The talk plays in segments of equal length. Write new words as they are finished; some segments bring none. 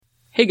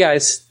Hey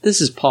guys,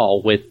 this is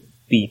Paul with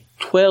the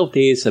 12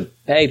 Days of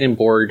Bagged and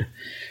Board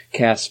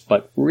cast,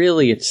 but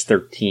really it's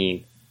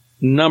 13.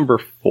 Number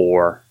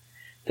 4.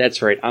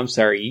 That's right, I'm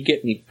sorry, you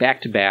get me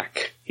back to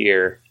back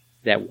here.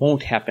 That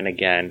won't happen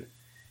again.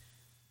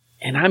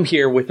 And I'm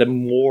here with a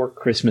more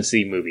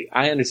Christmassy movie.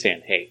 I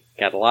understand, hey,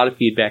 got a lot of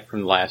feedback from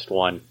the last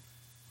one.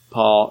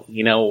 Paul,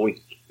 we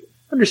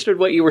understood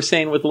what you were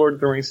saying with Lord of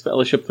the Rings,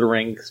 Fellowship of the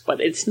Rings, but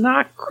it's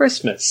not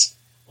Christmas.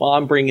 Well,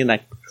 I'm bringing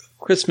a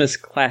Christmas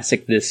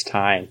classic this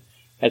time.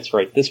 That's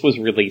right, this was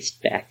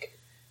released back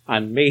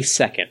on May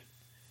 2nd,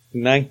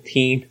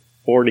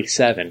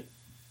 1947.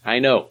 I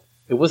know,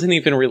 it wasn't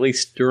even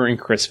released during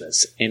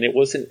Christmas, and it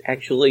wasn't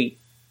actually,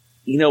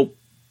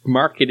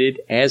 marketed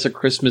as a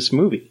Christmas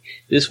movie.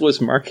 This was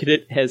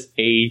marketed as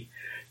a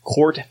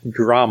court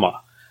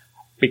drama,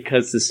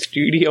 because the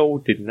studio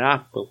did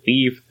not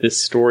believe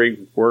this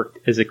story worked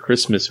as a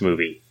Christmas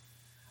movie.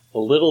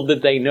 Little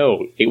did they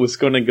know, it was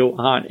going to go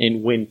on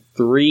and win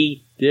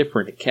 3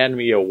 different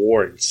Academy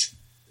Awards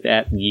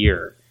that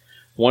year.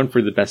 One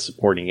for the Best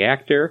Supporting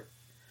Actor,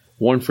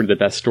 one for the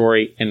Best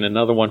Story, and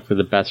another one for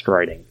the Best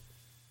Writing.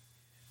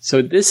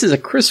 So this is a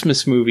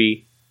Christmas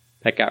movie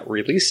that got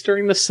released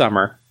during the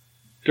summer,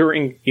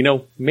 during,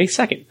 May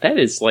 2nd. That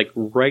is,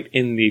 right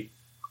in the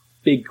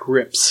big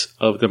grips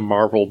of the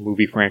Marvel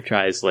movie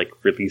franchise,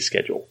 release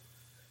schedule.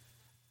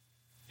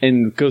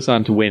 And goes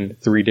on to win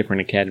 3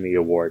 different Academy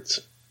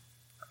Awards.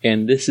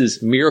 And this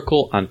is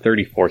Miracle on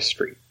 34th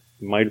Street.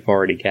 You might have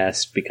already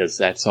guessed, because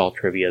that's all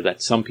trivia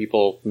that some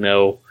people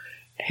know.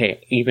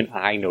 Hey, even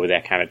I know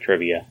that kind of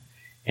trivia.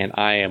 And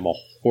I am a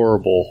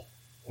horrible,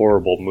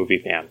 horrible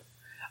movie fan.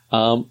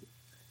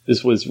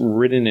 This was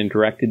written and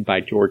directed by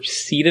George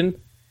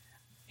Seaton.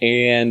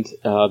 And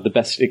the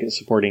best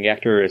supporting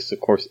actor is, of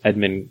course,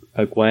 Edmund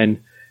Gwenn,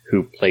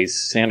 who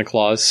plays Santa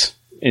Claus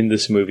in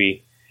this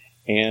movie.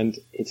 And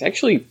it's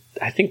actually,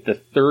 I think,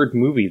 the 3rd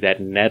movie that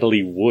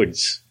Natalie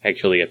Woods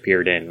actually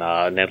appeared in.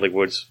 Natalie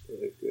Woods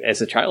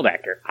as a child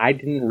actor. I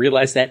didn't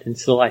realize that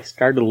until I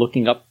started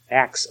looking up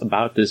facts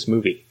about this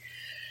movie.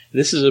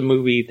 This is a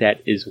movie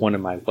that is one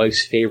of my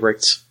wife's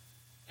favorites.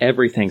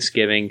 Every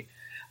Thanksgiving,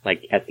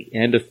 at the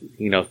end of,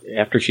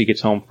 after she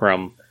gets home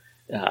from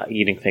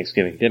eating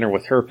Thanksgiving dinner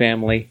with her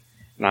family,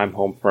 and I'm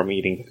home from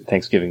eating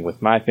Thanksgiving with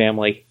my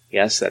family.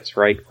 Yes, that's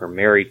right, we're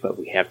married, but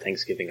we have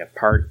Thanksgiving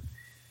apart.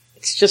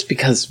 It's just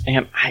because,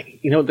 man,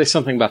 there's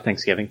something about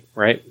Thanksgiving,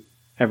 right?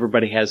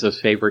 Everybody has those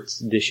favorite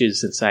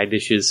dishes and side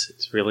dishes.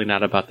 It's really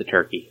not about the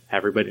turkey.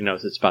 Everybody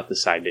knows it's about the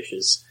side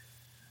dishes.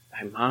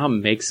 My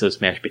mom makes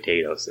those mashed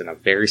potatoes in a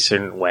very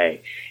certain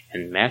way.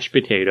 And mashed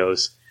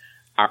potatoes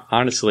are,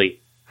 honestly,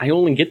 I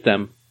only get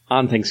them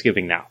on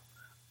Thanksgiving now.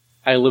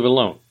 I live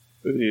alone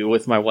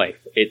with my wife.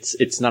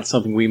 It's not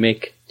something we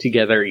make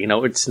together.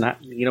 It's not,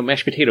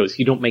 mashed potatoes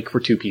you don't make for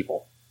 2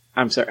 people.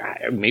 I'm sorry,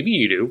 maybe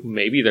you do.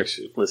 Maybe there's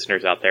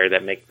listeners out there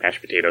that make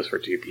mashed potatoes for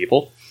 2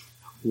 people.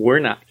 We're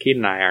not. Kate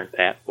and I aren't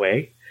that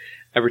way.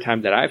 Every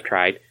time that I've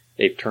tried,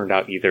 they've turned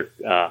out either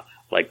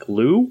like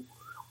glue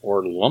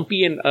or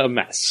lumpy and a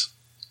mess.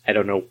 I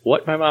don't know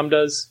what my mom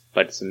does,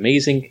 but it's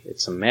amazing.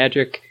 It's some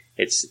magic.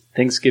 It's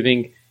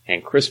Thanksgiving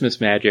and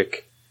Christmas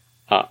magic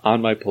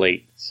on my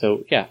plate.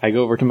 So, yeah, I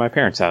go over to my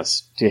parents'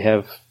 house to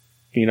have,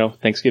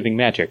 Thanksgiving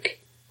magic,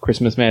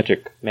 Christmas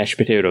magic, mashed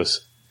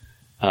potatoes.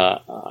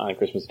 On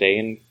Christmas Day,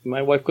 and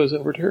my wife goes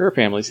over to her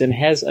family's and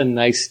has a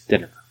nice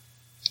dinner.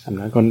 I'm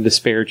not going to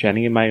disparage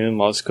any of my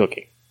in-laws'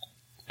 cooking.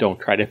 Don't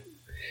try to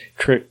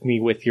trick me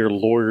with your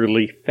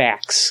lawyerly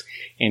facts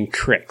and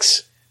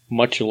tricks,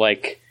 much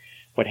like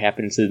what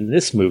happens in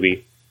this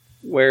movie,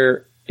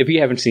 where, if you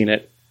haven't seen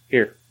it,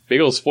 here,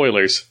 big old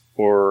spoilers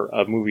for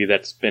a movie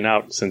that's been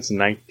out since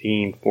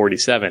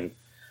 1947,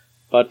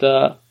 but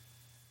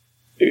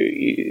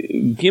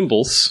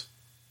Gimbels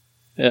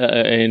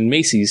and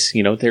Macy's,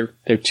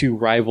 they're 2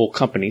 rival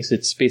companies.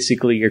 It's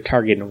basically your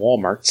Target and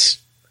Walmart's.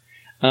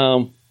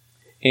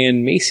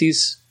 And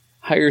Macy's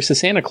hires a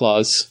Santa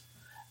Claus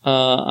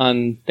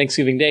on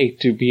Thanksgiving Day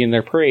to be in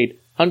their parade,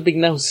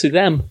 unbeknownst to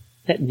them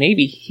that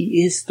maybe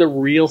he is the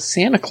real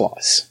Santa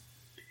Claus.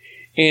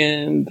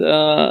 And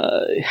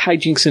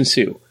hijinks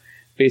ensue.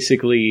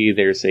 Basically,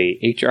 there's a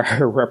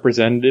HR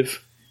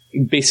representative,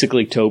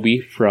 basically Toby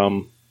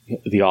from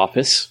The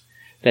Office,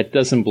 that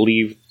doesn't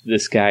believe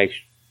this guy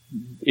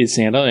is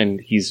Santa,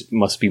 and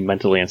must be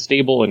mentally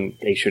unstable, and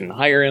they shouldn't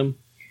hire him,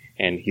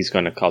 and he's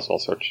going to cause all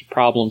sorts of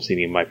problems, and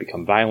he might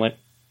become violent.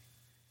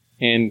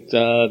 And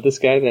this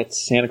guy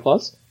that's Santa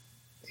Claus,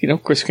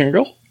 Kris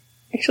Kringle,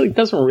 actually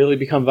doesn't really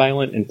become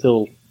violent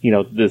until,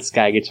 this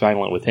guy gets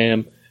violent with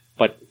him,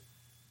 but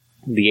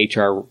the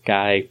HR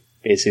guy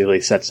basically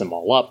sets them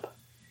all up,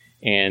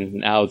 and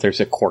now there's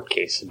a court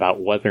case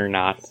about whether or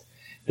not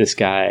this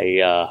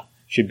guy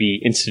should be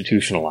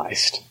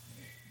institutionalized.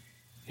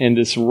 And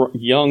this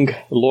young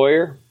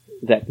lawyer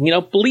that,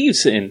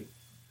 believes in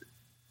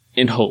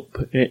hope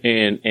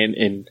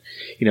and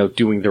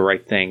doing the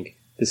right thing,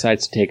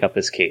 decides to take up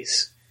this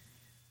case.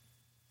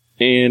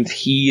 And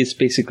he is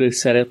basically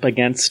set up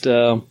against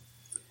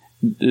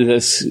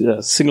this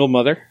single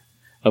mother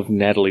of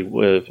Natalie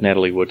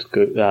Wood's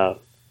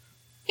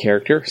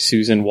character,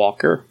 Susan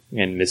Walker,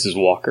 and Mrs.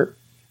 Walker.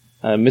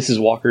 Mrs.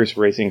 Walker is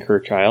raising her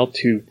child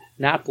to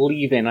not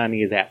believe in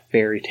any of that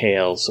fairy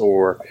tales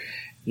or,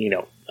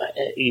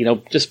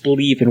 just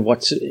believe in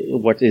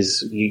what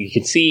is you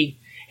can see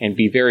and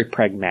be very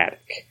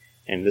pragmatic.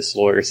 And this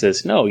lawyer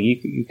says, no,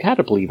 you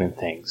gotta believe in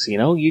things,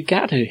 you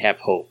gotta have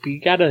hope, you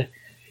gotta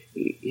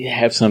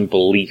have some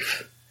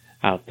belief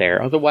out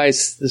there.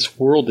 Otherwise, this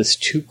world is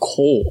too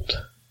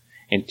cold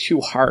and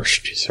too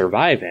harsh to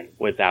survive in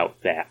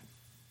without that.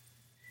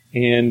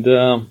 And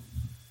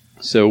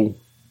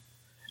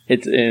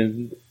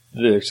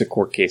there's a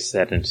court case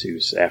that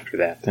ensues after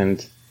that.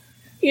 And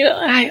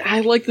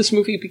I like this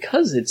movie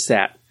because it's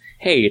that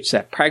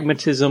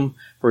pragmatism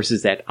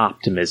versus that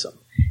optimism.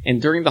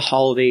 And during the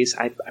holidays,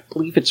 I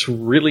believe it's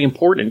really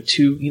important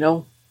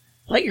to,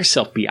 let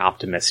yourself be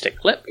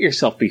optimistic. Let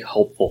yourself be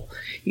hopeful.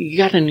 You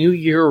got a new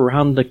year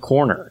around the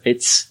corner.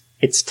 It's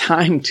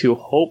time to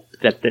hope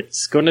that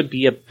it's going to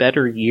be a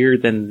better year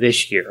than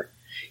this year.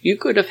 You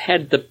could have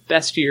had the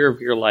best year of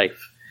your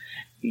life,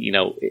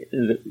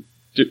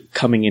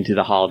 coming into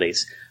the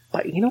holidays.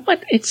 But you know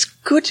what? It's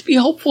good to be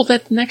hopeful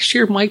that next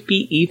year might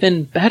be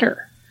even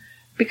better.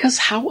 Because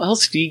how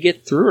else do you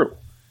get through?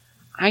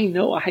 I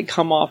know I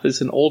come off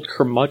as an old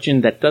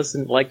curmudgeon that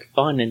doesn't like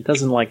fun and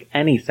doesn't like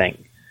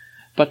anything.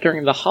 But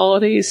during the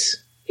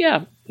holidays,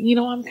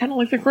 I'm kind of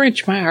like the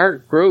Grinch. My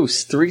heart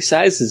grows 3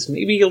 sizes,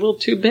 maybe a little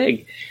too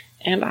big.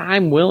 And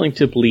I'm willing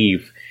to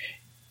believe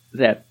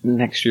that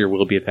next year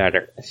will be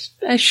better.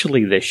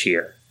 Especially this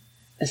year.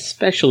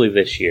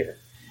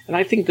 And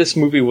I think this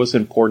movie was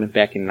important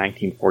back in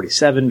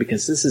 1947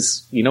 because this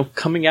is,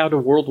 coming out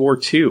of World War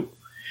II.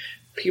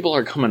 People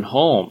are coming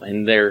home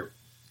and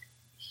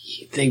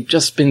they've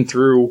just been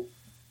through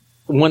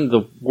one of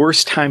the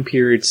worst time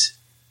periods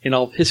in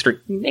all of history.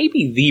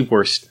 Maybe the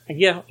worst.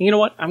 Yeah, you know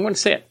what? I'm going to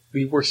say it.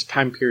 The worst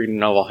time period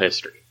in all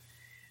history.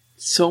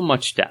 So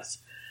much death.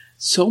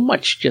 So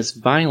much just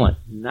violent,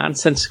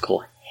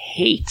 nonsensical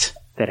hate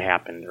that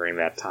happened during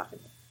that time.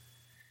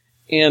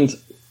 And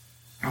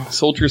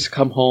soldiers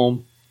come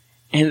home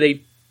and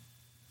they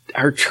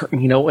are,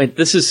 and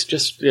this is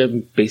just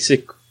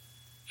basic,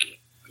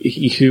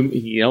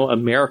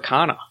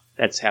 Americana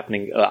that's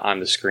happening on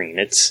the screen.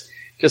 It's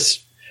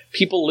just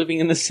people living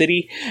in the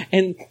city,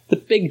 and the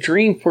big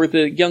dream for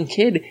the young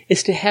kid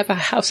is to have a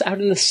house out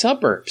in the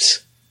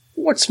suburbs.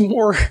 What's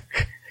more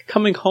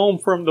coming home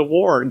from the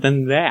war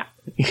than that?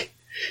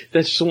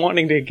 That's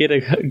wanting to get a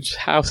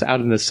house out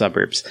in the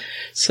suburbs.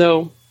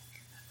 So,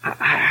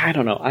 I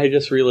don't know. I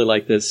just really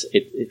like this.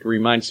 It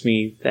reminds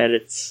me that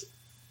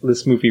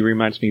this movie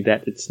reminds me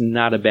that it's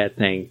not a bad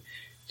thing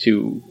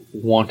to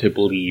want to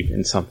believe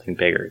in something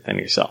bigger than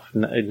yourself.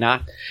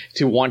 Not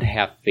to want to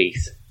have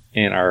faith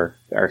in our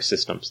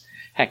systems.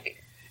 Heck,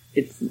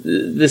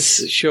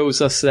 this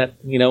shows us that,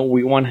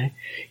 we want to,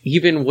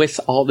 even with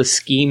all the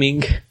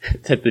scheming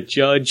that the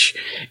judge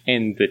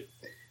and the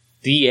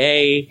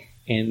DA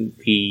and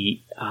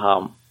the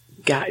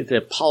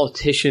the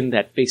politician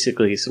that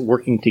basically is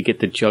working to get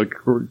the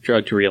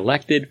judge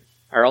reelected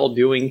are all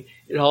doing,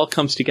 it all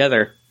comes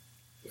together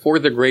for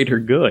the greater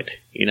good,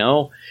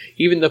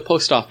 Even the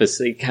post office,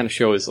 they kind of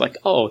show is like,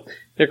 oh,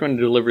 they're going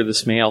to deliver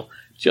this mail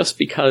just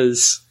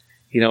because,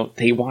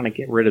 they want to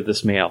get rid of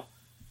this mail.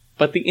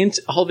 But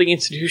all the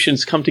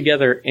institutions come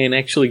together and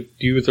actually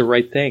do the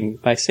right thing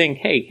by saying,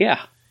 hey,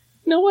 yeah,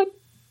 you know what?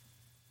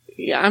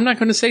 Yeah, I'm not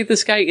going to say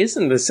this guy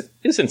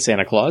isn't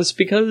Santa Claus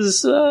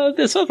because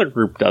this other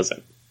group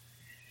doesn't.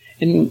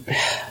 And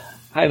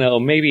I don't know,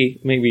 maybe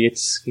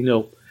it's,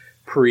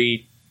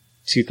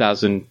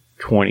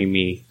 pre-2020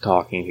 me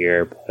talking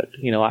here, but,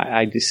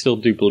 I still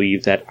do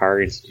believe that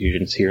our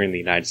institutions here in the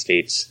United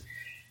States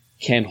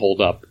can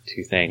hold up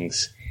to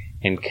things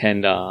and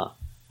can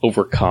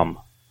overcome,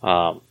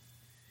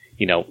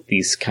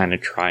 these kind of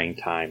trying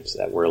times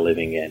that we're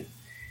living in.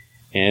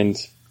 And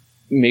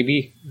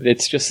maybe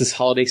it's just this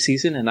holiday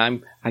season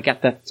and I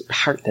got that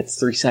heart that's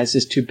 3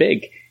 sizes too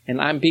big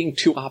and I'm being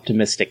too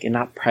optimistic and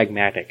not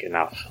pragmatic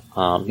enough.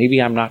 Maybe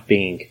I'm not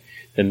being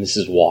the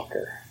Mrs.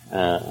 Walker.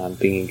 I'm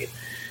being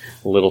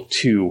a little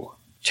too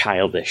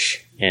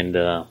childish and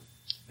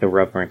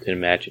irreverent and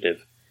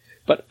imaginative.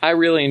 But I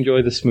really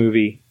enjoy this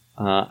movie.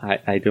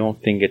 I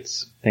don't think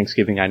it's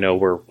Thanksgiving. I know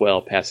we're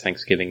well past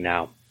Thanksgiving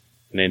now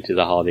and into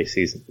the holiday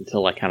season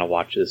until I kind of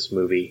watch this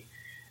movie.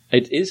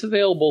 It is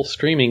available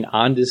streaming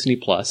on Disney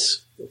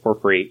Plus for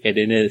free, and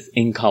it is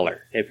in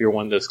color. If you're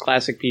one of those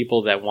classic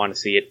people that want to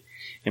see it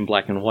in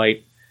black and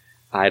white,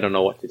 I don't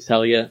know what to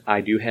tell you.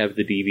 I do have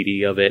the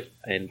DVD of it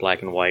in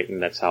black and white,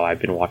 and that's how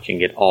I've been watching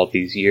it all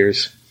these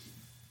years.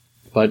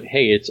 But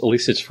hey, at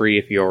least it's free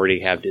if you already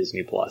have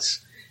Disney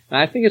Plus. And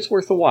I think it's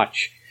worth a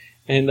watch.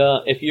 And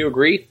if you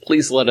agree,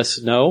 please let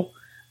us know.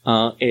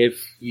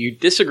 If you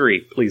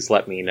disagree, please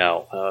let me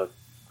know.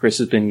 Chris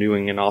has been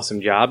doing an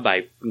awesome job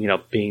by,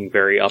 being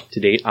very up to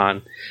date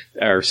on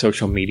our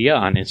social media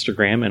on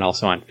Instagram and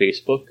also on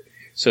Facebook.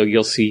 So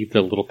you'll see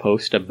the little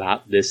post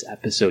about this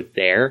episode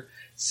there.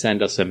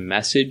 send us a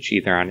message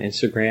either on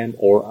Instagram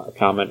or a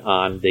comment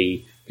on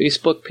the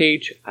Facebook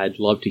page. I'd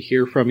love to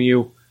hear from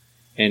you.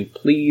 And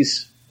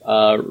please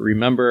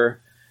remember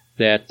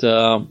that,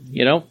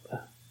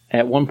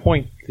 at one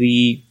point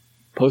the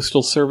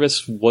Postal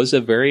Service was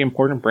a very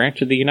important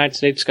branch of the United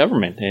States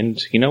government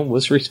and,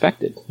 was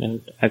respected.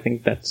 And I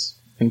think that's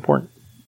important.